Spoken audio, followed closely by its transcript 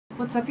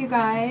What's up, you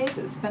guys?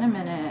 It's been a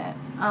minute.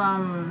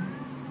 I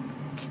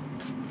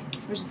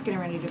was just getting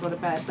ready to go to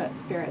bed, but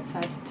Spirit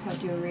said to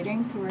do a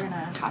reading, so we're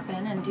gonna hop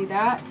in and do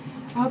that.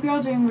 I hope you're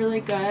all doing really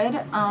good.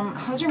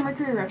 How's your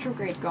Mercury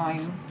retrograde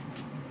going?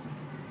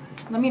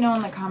 Let me know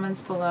in the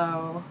comments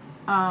below.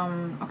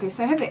 Okay,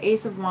 so I have the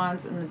Ace of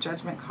Wands and the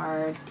Judgment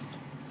card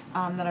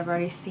that I've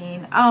already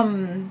seen.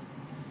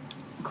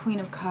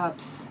 Queen of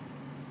Cups.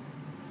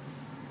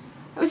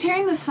 I was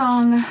hearing the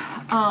song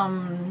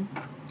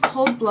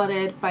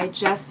Cold-Blooded by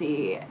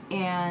Jessie,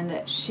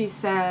 and she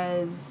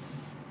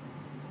says,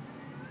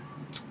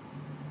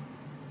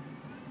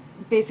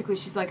 basically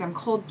she's like, I'm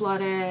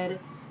cold-blooded,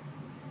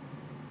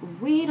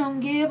 we don't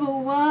give a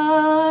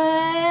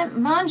what,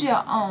 mind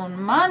your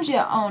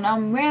own,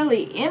 I'm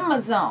rarely in my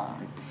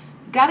zone,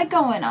 got it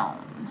going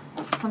on,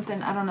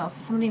 something, I don't know, so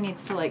somebody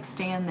needs to like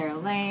stay in their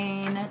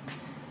lane.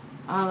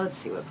 Let's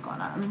see what's going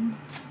on.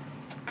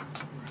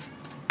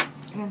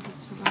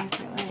 Ancestors of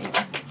Ice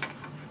Light.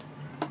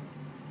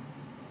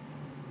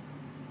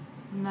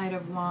 Knight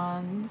of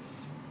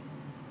Wands.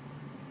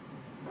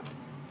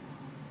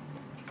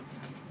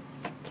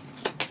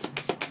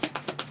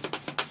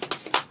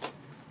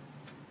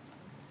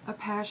 A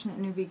passionate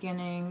new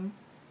beginning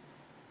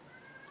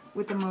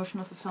with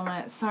emotional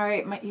fulfillment.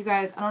 Sorry, you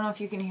guys, I don't know if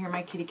you can hear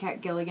my kitty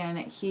cat Gilligan.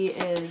 He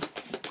is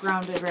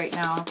grounded right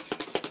now.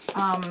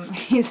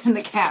 He's in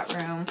the cat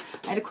room.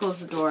 I had to close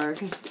the door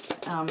because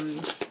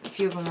a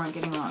few of them weren't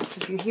getting along. So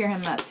if you hear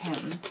him, that's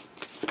him.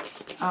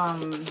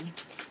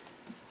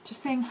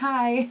 Just saying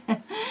hi.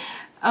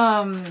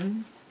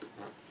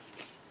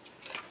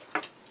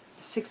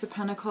 Six of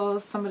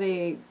Pentacles,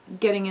 somebody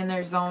getting in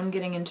their zone,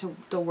 getting into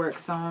the work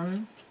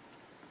zone.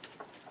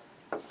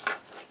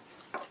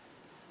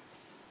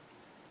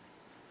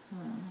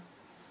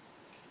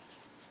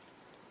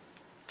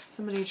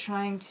 Somebody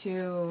trying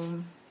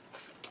to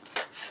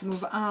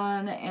move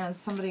on and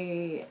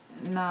somebody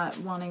not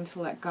wanting to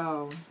let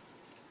go.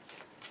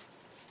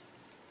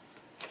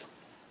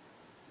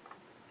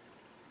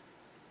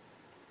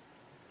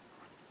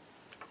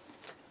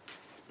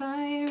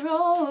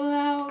 Spiral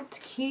out,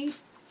 keep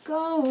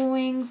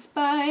going,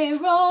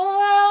 spiral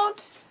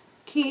out,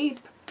 keep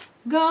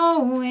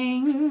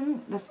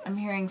going. That's, I'm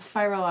hearing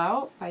Spiral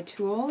Out by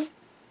Tool.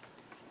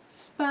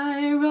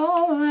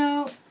 Spiral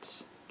out,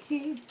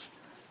 keep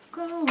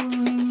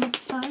going,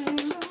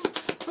 spiral.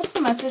 What's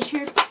the message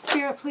here,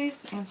 Spirit,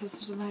 please?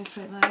 Ancestors of Ice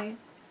White Light.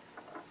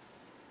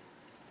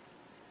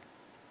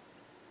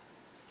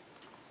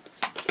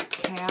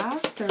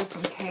 Chaos. There was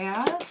some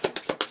chaos.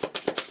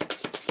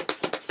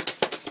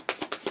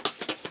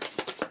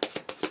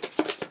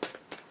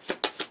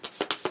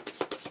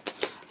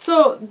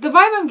 So the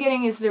vibe I'm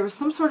getting is there was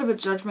some sort of a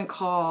judgment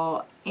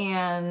call,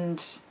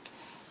 and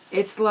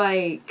it's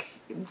like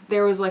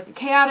there was like a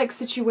chaotic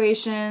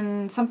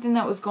situation, something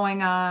that was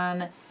going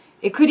on.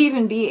 It could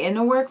even be in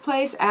a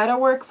workplace, at a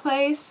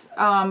workplace,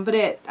 but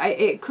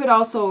it could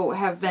also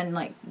have been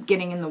like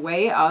getting in the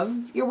way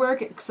of your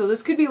work. So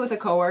this could be with a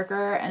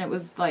coworker, and it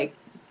was like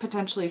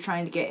potentially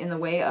trying to get in the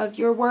way of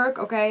your work,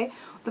 okay?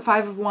 The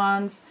Five of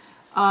Wands.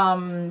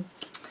 And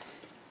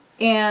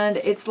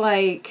it's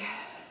like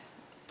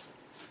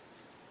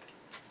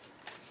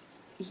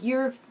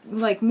you're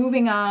like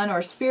moving on, or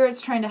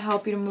Spirit's trying to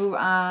help you to move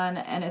on,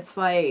 and it's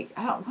like,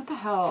 I don't, what the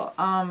hell,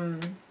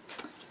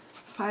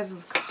 Five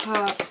of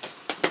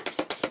Cups.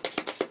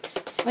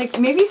 Like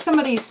maybe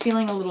somebody's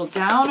feeling a little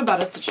down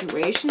about a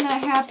situation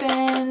that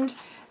happened.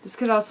 This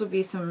could also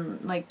be some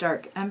like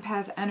dark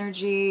empath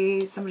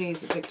energy.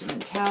 Somebody's a victim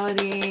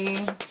mentality.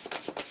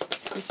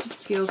 This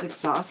just feels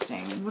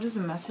exhausting. What is the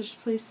message,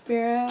 please,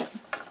 Spirit?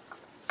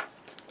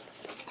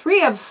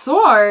 Three of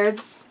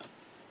Swords.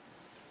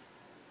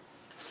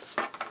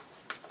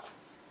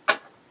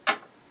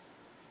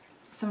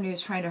 Somebody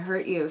was trying to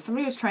hurt you.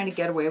 Somebody was trying to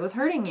get away with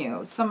hurting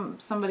you.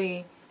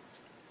 Somebody,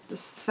 the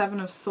Seven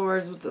of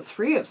Swords with the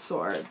Three of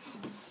Swords.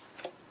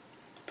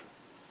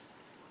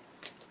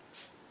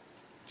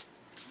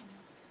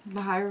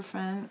 The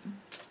Hierophant.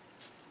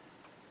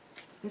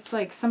 It's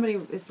like somebody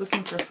is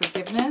looking for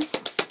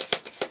forgiveness.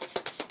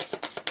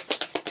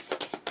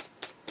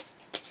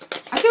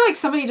 I feel like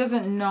somebody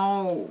doesn't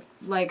know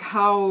like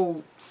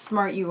how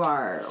smart you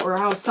are, or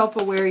how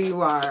self-aware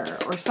you are,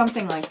 or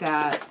something like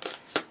that.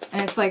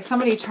 And it's like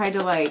somebody tried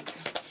to like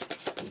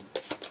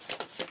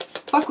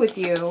fuck with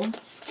you,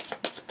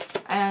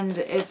 and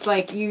it's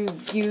like you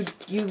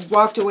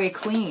walked away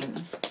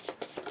clean.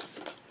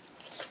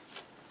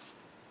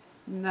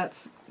 And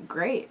that's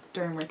great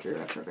during Mercury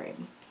retrograde.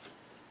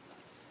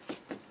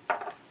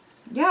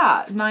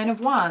 Yeah, Nine of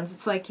Wands.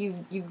 It's like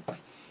you've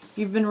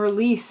been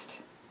released.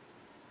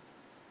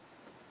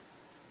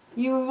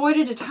 You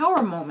avoided a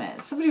tower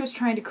moment. Somebody was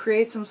trying to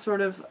create some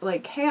sort of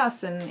like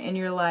chaos in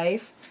your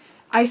life.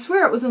 I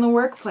swear it was in the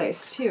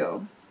workplace,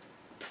 too.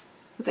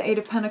 With the Eight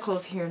of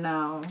Pentacles here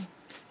now.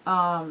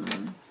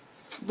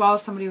 While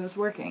somebody was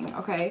working.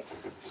 Okay.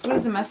 So what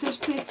is the message,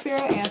 please,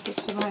 Spirit?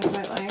 Ancestors of the Ice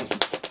White Light.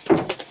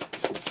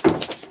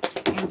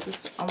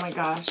 Ancestors. Oh my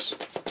gosh.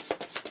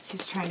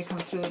 He's trying to come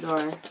through the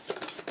door.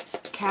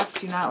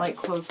 cats do not like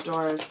closed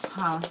doors,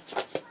 huh?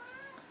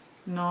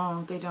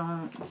 No, they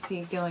don't.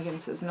 See, Gilligan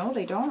says, no,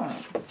 they don't.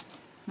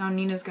 Now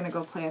Nina's going to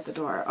go play at the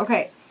door.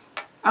 Okay.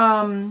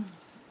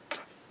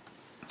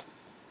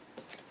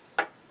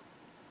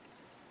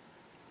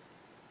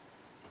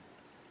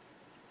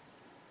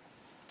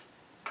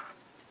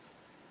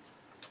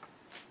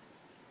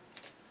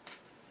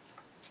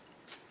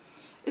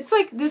 It's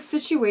like this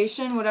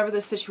situation, whatever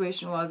the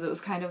situation was, it was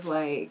kind of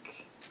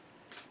like,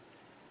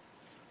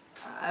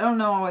 I don't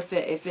know if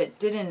it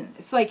didn't,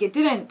 it's like it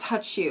didn't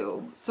touch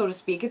you, so to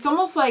speak. It's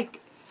almost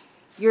like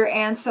your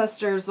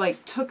ancestors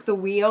like took the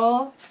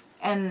wheel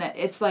and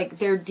it's like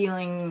they're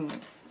dealing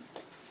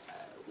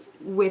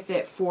with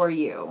it for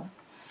you.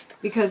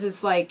 Because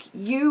it's like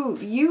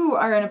you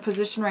are in a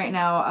position right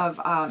now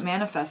of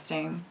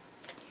manifesting.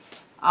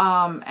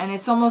 And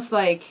it's almost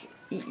like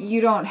you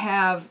don't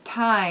have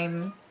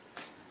time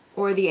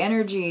or the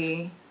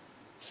energy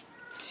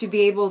to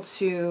be able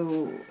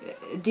to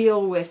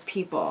deal with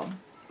people.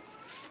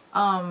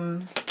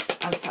 I'm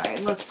sorry,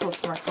 let's pull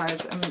some more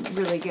cards. I'm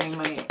really getting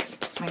my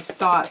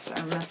thoughts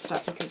are messed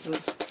up because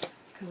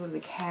of the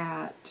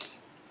cat.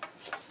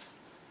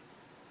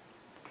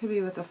 Could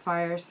be with a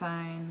fire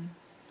sign.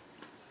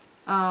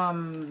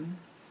 But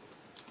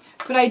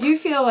I do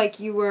feel like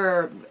you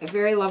were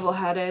very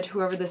level-headed,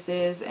 whoever this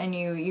is, and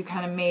you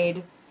kind of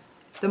made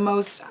the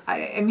most.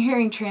 I'm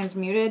hearing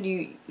transmuted.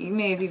 You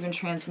may have even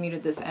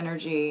transmuted this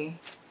energy.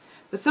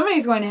 But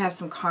somebody's going to have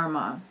some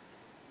karma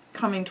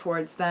coming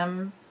towards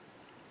them.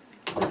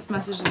 This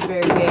message is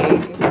very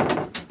vague.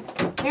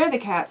 There are the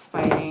cats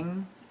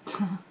fighting.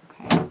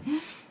 Okay.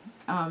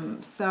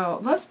 So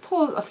let's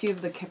pull a few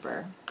of the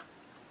Kipper.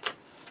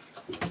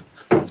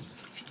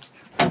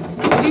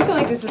 I do feel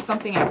like this is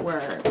something at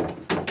work.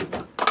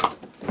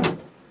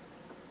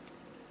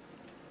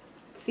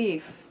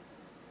 Thief.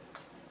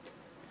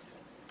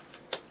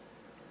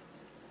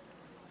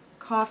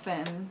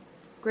 Coffin.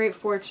 Great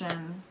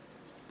fortune.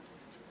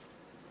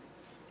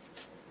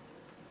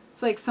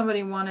 It's like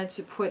somebody wanted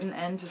to put an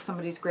end to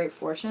somebody's great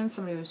fortune.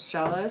 Somebody was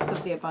jealous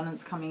of the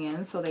abundance coming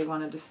in, so they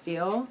wanted to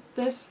steal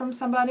this from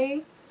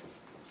somebody.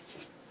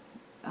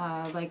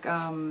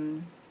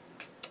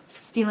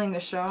 Stealing the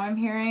show, I'm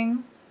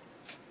hearing.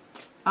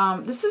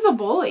 This is a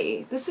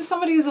bully. This is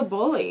somebody who's a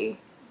bully.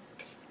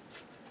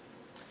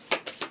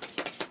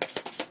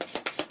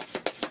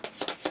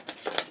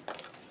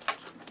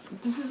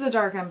 This is a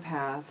dark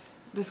empath.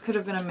 This could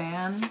have been a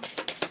man.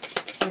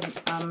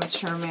 A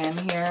mature man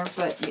here,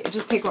 but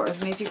just take what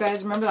resonates, you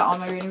guys. Remember that all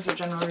my readings are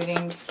general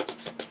readings.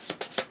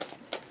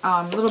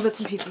 Little bits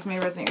and pieces may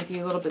resonate with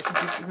you, little bits and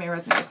pieces may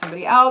resonate with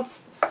somebody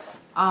else.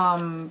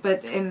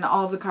 But in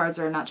all of the cards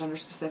are not gender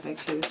specific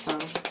too, so,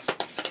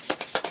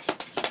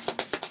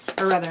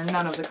 or rather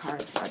none of the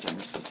cards are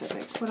gender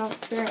specific. What else?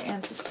 Spirit,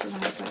 ancestors,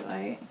 highlight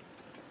light.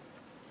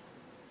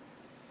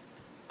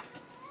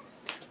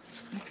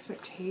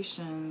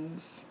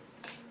 Expectations.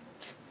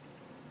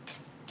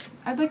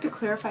 I'd like to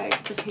clarify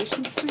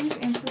expectations, please,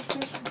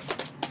 ancestors.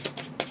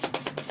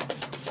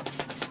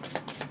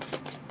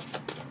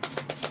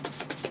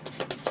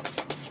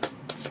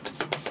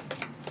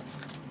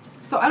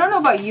 So I don't know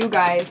about you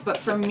guys, but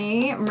for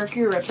me,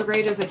 Mercury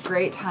retrograde is a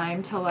great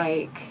time to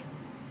like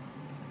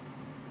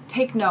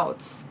take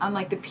notes on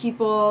like the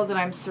people that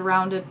I'm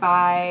surrounded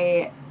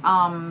by,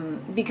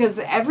 because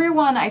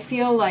everyone I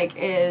feel like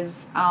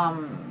is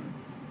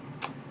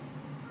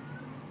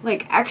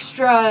like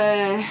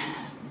extra.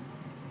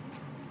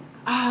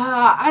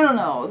 I don't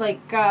know,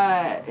 like,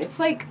 it's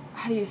like,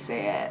 how do you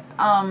say it?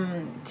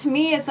 To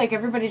me, it's like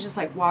everybody just,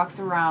 like, walks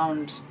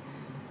around,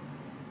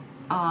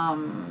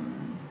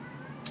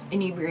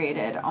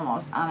 inebriated,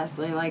 almost,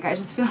 honestly. Like, I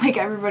just feel like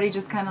everybody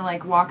just kind of,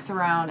 like, walks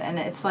around, and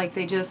it's like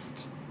they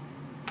just,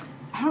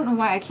 I don't know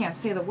why I can't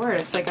say the word.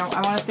 It's like, I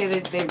want to say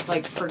that they've,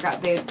 like,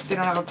 forgot, they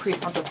don't have a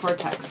prefrontal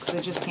cortex, because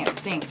they just can't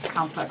think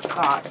complex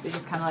thoughts. They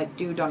just kind of, like,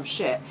 do dumb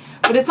shit.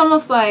 But it's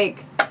almost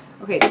like,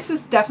 okay, this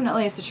is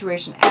definitely a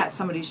situation at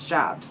somebody's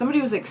job.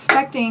 Somebody was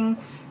expecting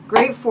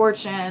great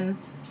fortune.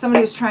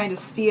 Somebody was trying to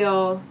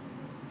steal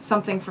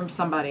something from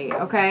somebody,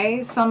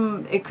 okay?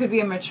 It could be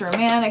a mature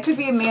man. It could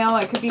be a male.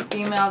 It could be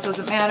female. It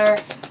doesn't matter.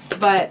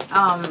 But,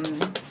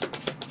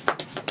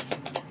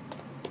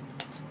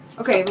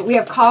 okay, but we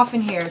have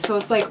coffin here. So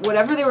it's like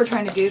whatever they were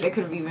trying to do, they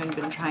could have even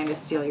been trying to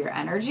steal your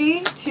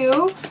energy,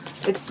 too.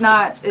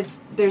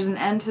 There's an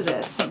end to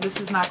this. This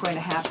is not going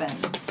to happen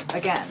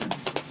again.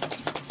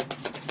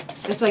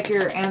 It's like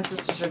your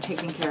ancestors are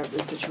taking care of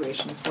this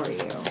situation for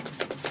you.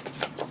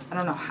 I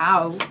don't know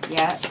how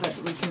yet, but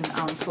we can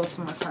pull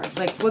some more cards.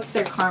 Like, what's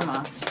their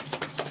karma?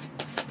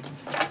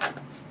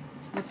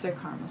 What's their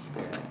karma,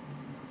 Spirit?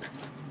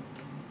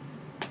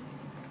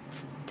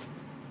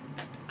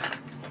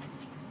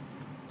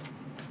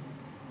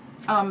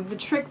 The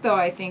trick, though,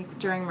 I think,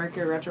 during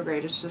Mercury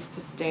retrograde is just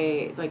to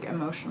stay, like,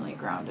 emotionally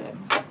grounded.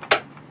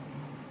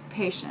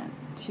 Patient,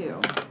 too.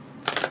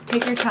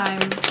 Take your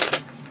time.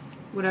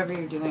 Whatever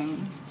you're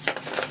doing.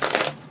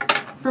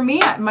 For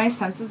me, my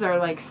senses are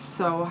like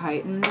so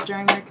heightened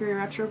during Mercury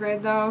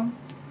retrograde though.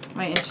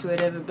 my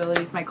intuitive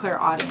abilities, my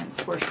clairaudience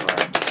for sure.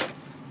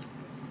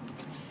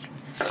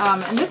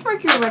 And this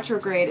Mercury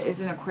retrograde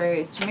is in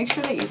Aquarius, so make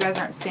sure that you guys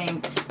aren't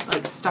staying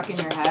like stuck in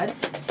your head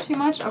too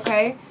much,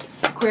 okay?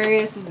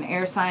 Aquarius is an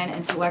air sign,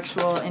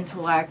 intellectual,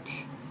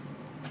 intellect.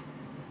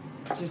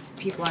 Just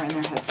people are in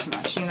their heads too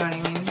much, you know what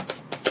I mean?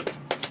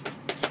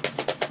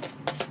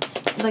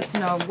 I'd like to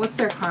know, what's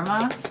their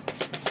karma?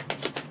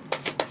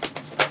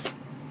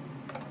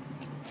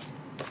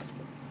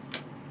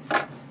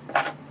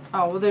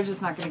 Oh, well, they're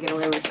just not going to get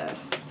away with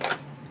this.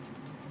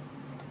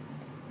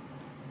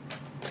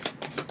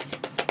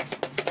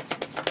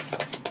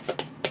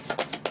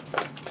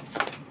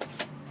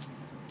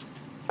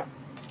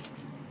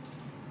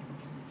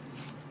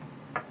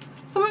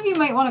 Some of you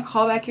might want to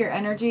call back your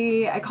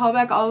energy. I call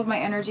back all of my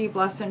energy,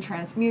 blessed and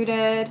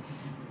transmuted.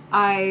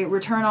 I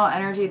return all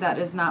energy that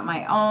is not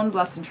my own,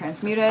 blessed and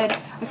transmuted.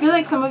 I feel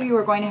like some of you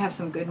are going to have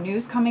some good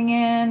news coming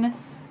in.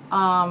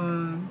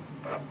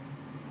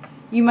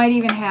 You might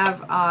even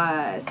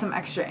have some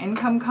extra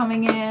income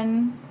coming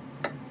in.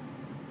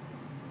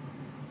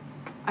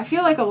 I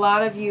feel like a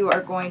lot of you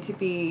are going to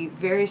be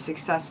very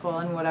successful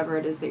in whatever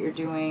it is that you're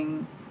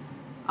doing.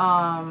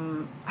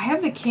 I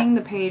have the King,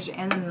 the Page,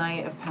 and the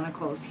Knight of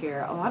Pentacles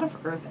here. A lot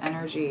of earth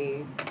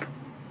energy.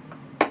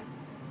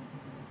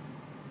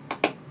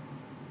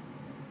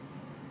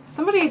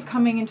 Somebody is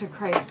coming into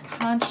Christ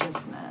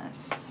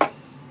consciousness.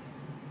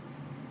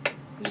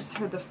 I just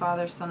heard the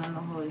Father, Son, and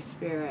the Holy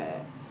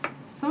Spirit.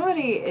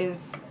 Somebody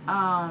is,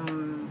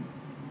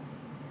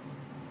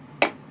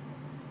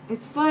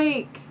 it's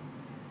like,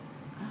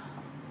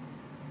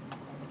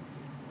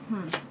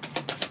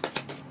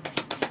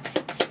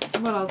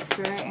 what else,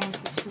 Spirit,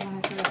 Ancestors, when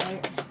I said it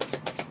right?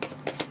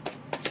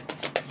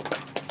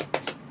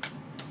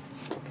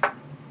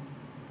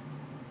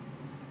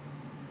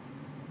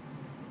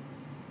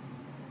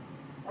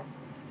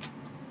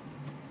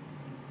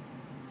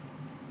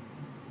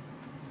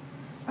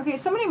 Okay,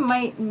 somebody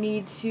might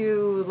need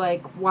to,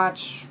 like,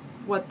 watch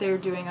what they're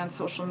doing on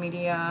social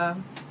media.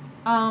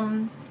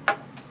 Like,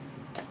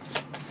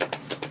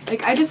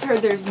 I just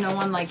heard there's no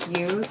one like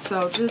you,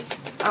 so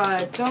just,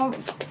 don't,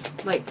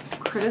 like,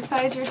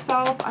 criticize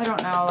yourself. I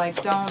don't know,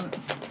 like, don't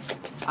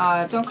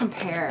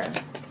compare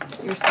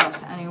yourself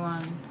to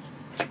anyone.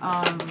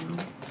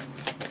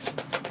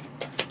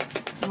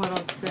 What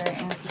else,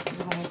 Spirit, Ancestors,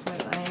 the highest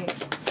white light?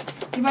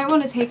 You might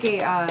want to take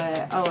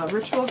a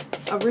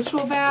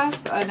ritual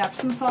bath, an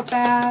Epsom salt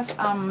bath.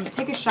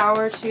 Take a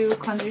shower to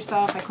cleanse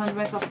yourself. I cleanse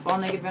myself of all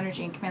negative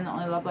energy and command the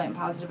only love, light, and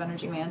positive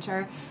energy may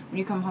enter when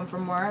you come home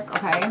from work.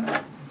 Okay.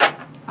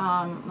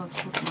 Let's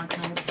pull some more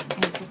cards.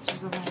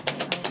 Ancestors of highest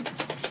white light.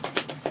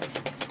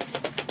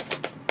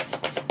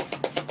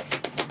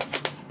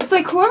 It's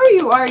like whoever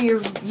you are,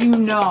 you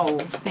know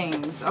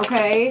things.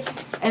 Okay,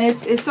 and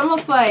it's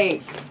almost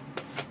like.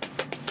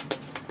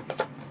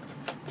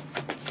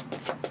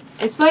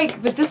 It's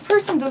like, but this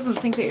person doesn't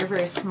think that you're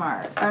very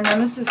smart. Our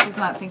nemesis does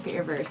not think that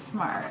you're very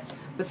smart.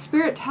 But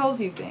Spirit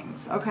tells you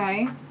things,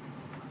 okay?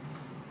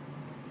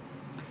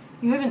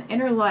 You have an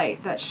inner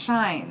light that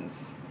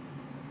shines.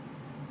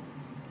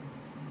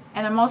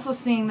 And I'm also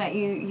seeing that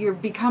you're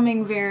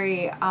becoming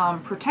very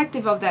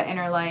protective of that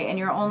inner light, and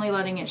you're only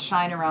letting it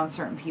shine around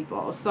certain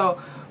people. So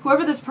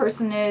whoever this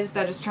person is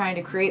that is trying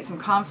to create some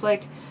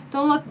conflict,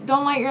 don't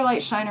let your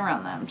light shine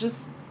around them.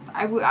 Just,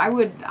 I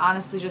would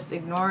honestly just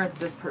ignore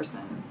this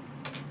person.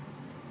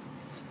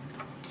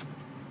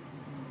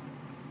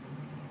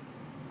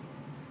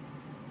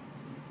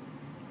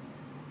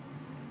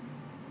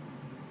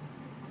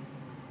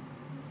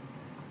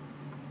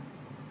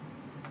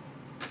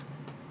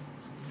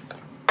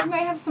 You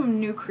might have some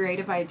new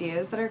creative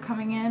ideas that are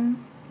coming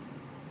in.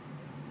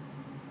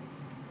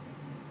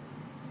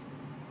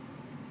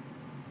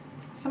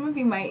 Some of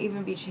you might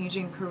even be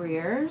changing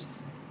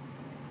careers.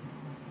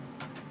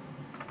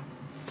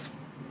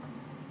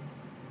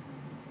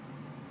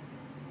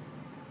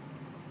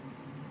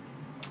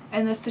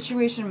 And this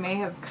situation may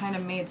have kind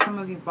of made some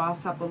of you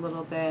boss up a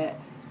little bit.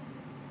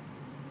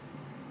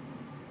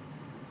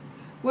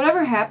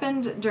 Whatever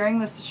happened during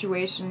the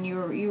situation,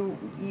 you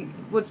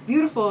what's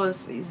beautiful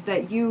is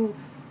that you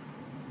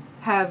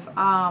have, what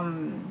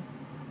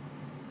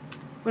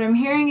I'm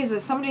hearing is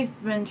that somebody's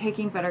been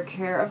taking better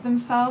care of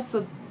themselves,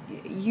 so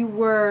you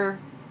were,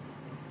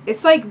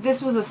 it's like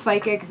this was a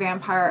psychic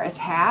vampire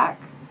attack,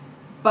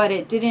 but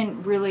it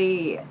didn't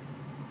really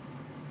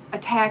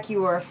attack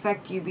you or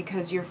affect you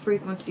because your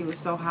frequency was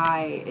so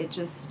high. It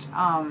just,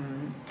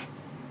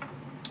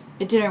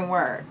 it didn't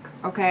work.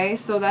 Okay,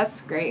 so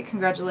that's great.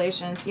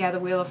 Congratulations. Yeah, the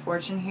Wheel of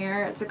Fortune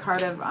here. It's a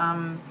card of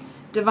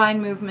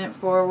divine movement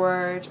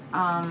forward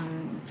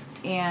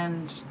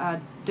and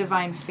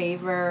divine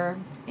favor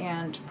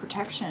and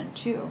protection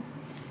too.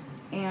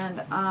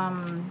 And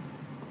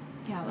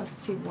yeah, let's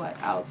see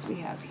what else we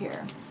have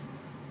here.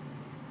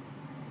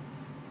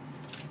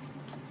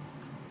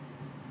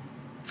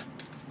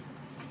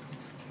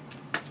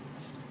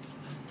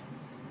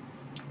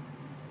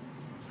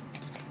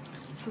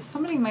 So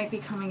somebody might be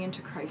coming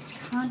into Christ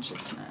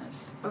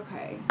consciousness.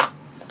 Okay.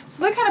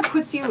 So that kind of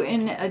puts you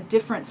in a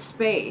different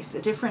space, a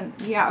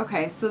different, yeah,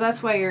 okay. So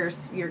that's why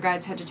your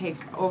guides had to take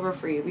over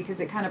for you, because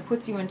it kind of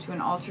puts you into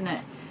an alternate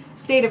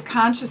state of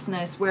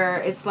consciousness where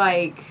it's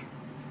like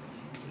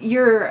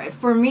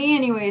for me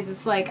anyways,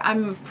 it's like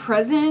I'm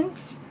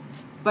present,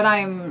 but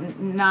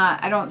I'm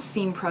not, I don't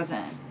seem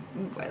present.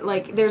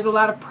 Like there's a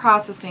lot of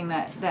processing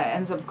that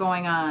ends up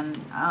going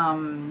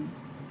on.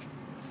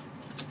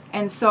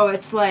 And so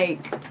it's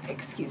like,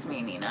 excuse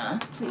me, Nina,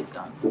 please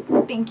don't.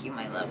 Thank you,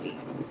 my lovey.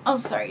 Oh,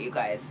 sorry, you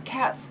guys.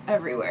 Cats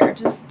everywhere.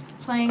 Just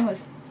playing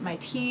with my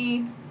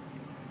tea.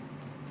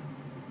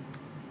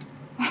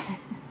 The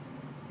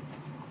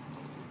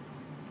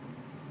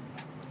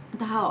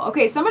hell?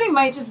 Okay, somebody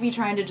might just be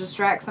trying to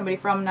distract somebody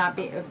from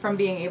from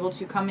being able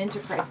to come into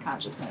Christ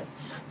consciousness.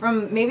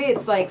 Maybe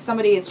it's like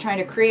somebody is trying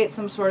to create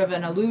some sort of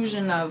an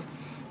illusion of,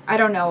 I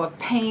don't know, of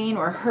pain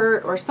or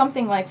hurt or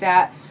something like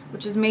that,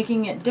 which is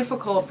making it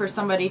difficult for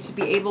somebody to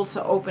be able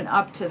to open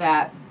up to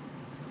that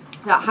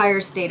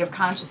higher state of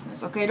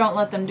consciousness. Okay, don't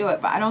let them do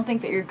it. But I don't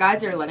think that your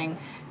guides are letting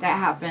that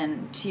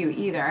happen to you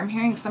either. I'm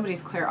hearing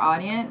somebody's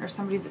clairaudient or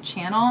somebody's a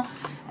channel,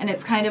 and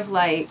it's kind of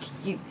like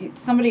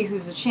somebody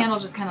who's a channel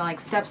just kind of like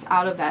steps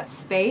out of that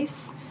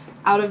space,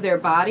 out of their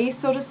body,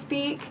 so to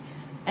speak,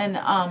 and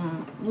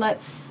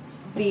lets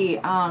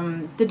the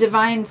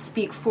divine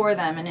speak for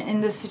them. And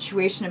in this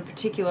situation in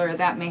particular,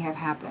 that may have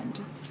happened.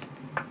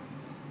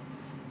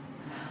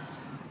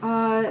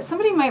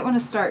 Somebody might want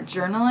to start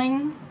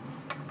journaling.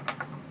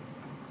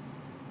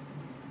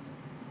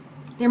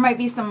 There might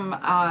be some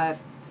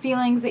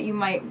feelings that you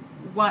might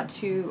want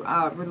to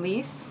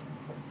release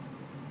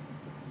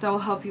that will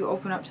help you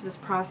open up to this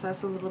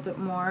process a little bit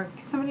more.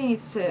 Somebody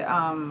needs to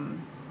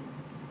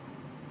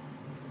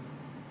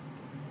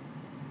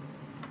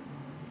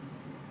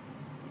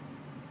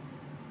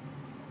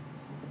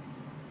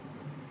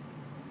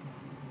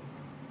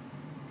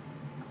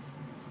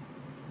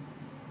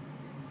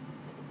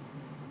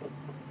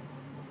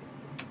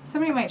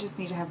somebody might just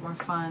need to have more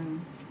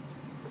fun.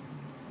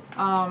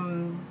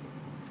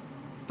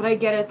 But I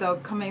get it, though,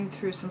 coming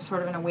through some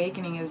sort of an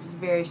awakening is a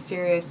very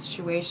serious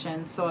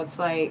situation. So it's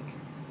like,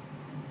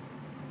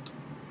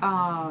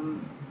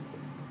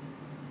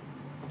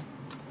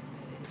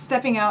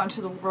 stepping out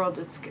into the world,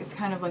 it's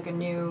kind of like a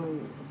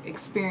new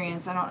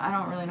experience. I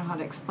don't really know how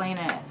to explain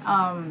it.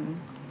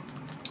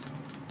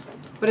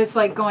 But it's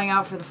like going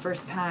out for the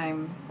first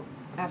time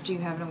after you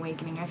have an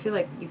awakening. I feel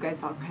like you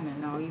guys all kind of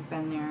know. You've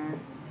been there.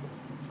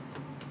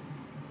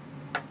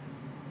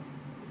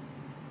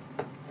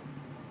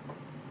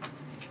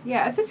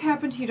 Yeah, if this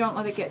happened to you, don't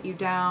let it get you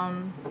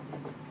down.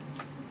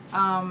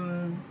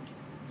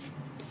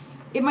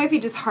 It might be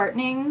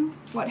disheartening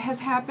what has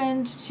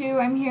happened too,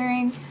 I'm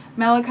hearing.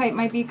 Malachite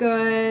might be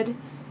good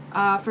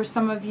for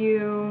some of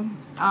you.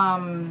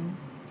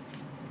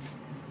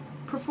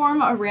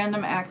 Perform a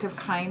random act of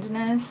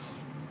kindness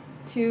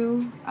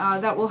too.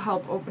 That will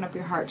help open up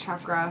your heart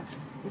chakra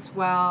as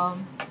well.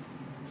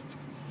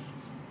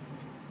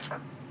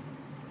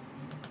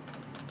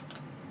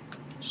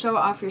 Show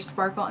off your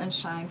sparkle and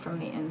shine from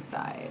the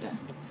inside.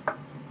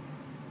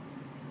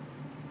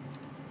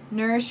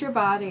 Nourish your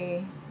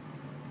body.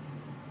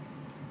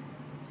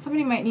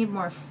 Somebody might need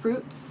more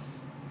fruits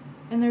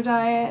in their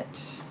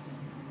diet.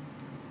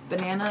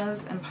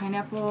 Bananas and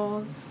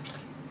pineapples.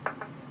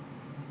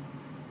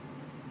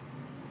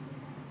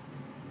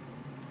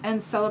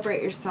 And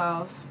celebrate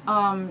yourself.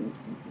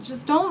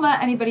 Just don't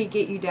let anybody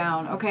get you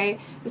down, okay?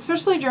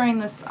 Especially during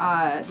this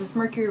this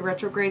Mercury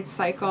retrograde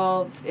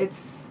cycle.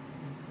 It's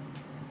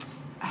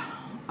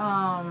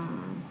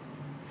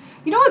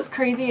you know what's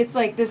crazy? It's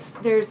like this,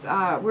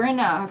 we're in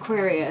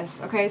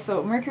Aquarius, okay?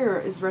 So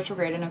Mercury is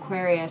retrograde in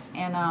Aquarius,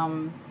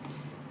 and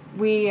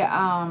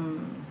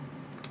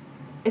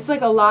it's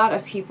like a lot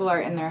of people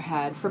are in their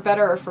head, for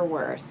better or for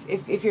worse.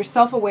 If you're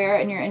self-aware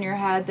and you're in your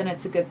head, then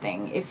it's a good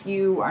thing. If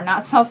you are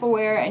not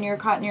self-aware and you're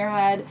caught in your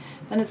head,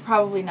 then it's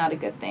probably not a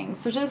good thing.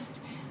 So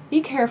just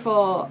be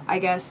careful, I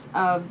guess,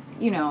 of,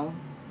 you know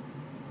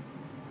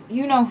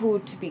who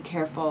to be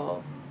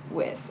careful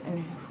with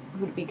and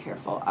who to be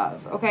careful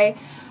of, okay?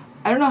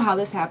 I don't know how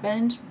this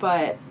happened,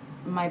 but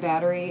my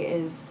battery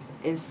is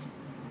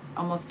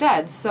almost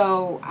dead.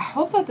 So I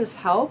hope that this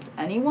helped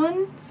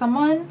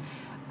someone.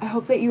 I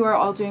hope that you are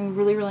all doing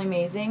really, really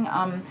amazing.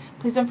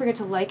 Please don't forget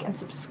to like and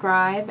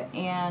subscribe,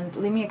 and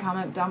leave me a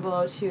comment down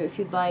below too if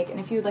you'd like. And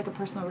if you'd like a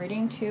personal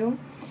reading too,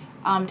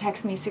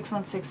 text me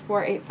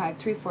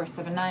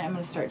 616-485-3479. I'm going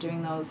to start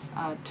doing those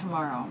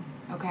tomorrow.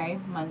 Okay,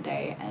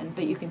 Monday,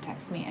 but you can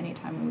text me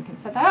anytime and we can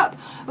set that up.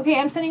 Okay,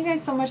 I'm sending you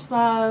guys so much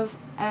love,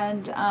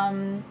 and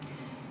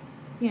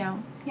yeah,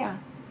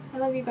 I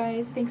love you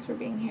guys. Thanks for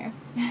being here.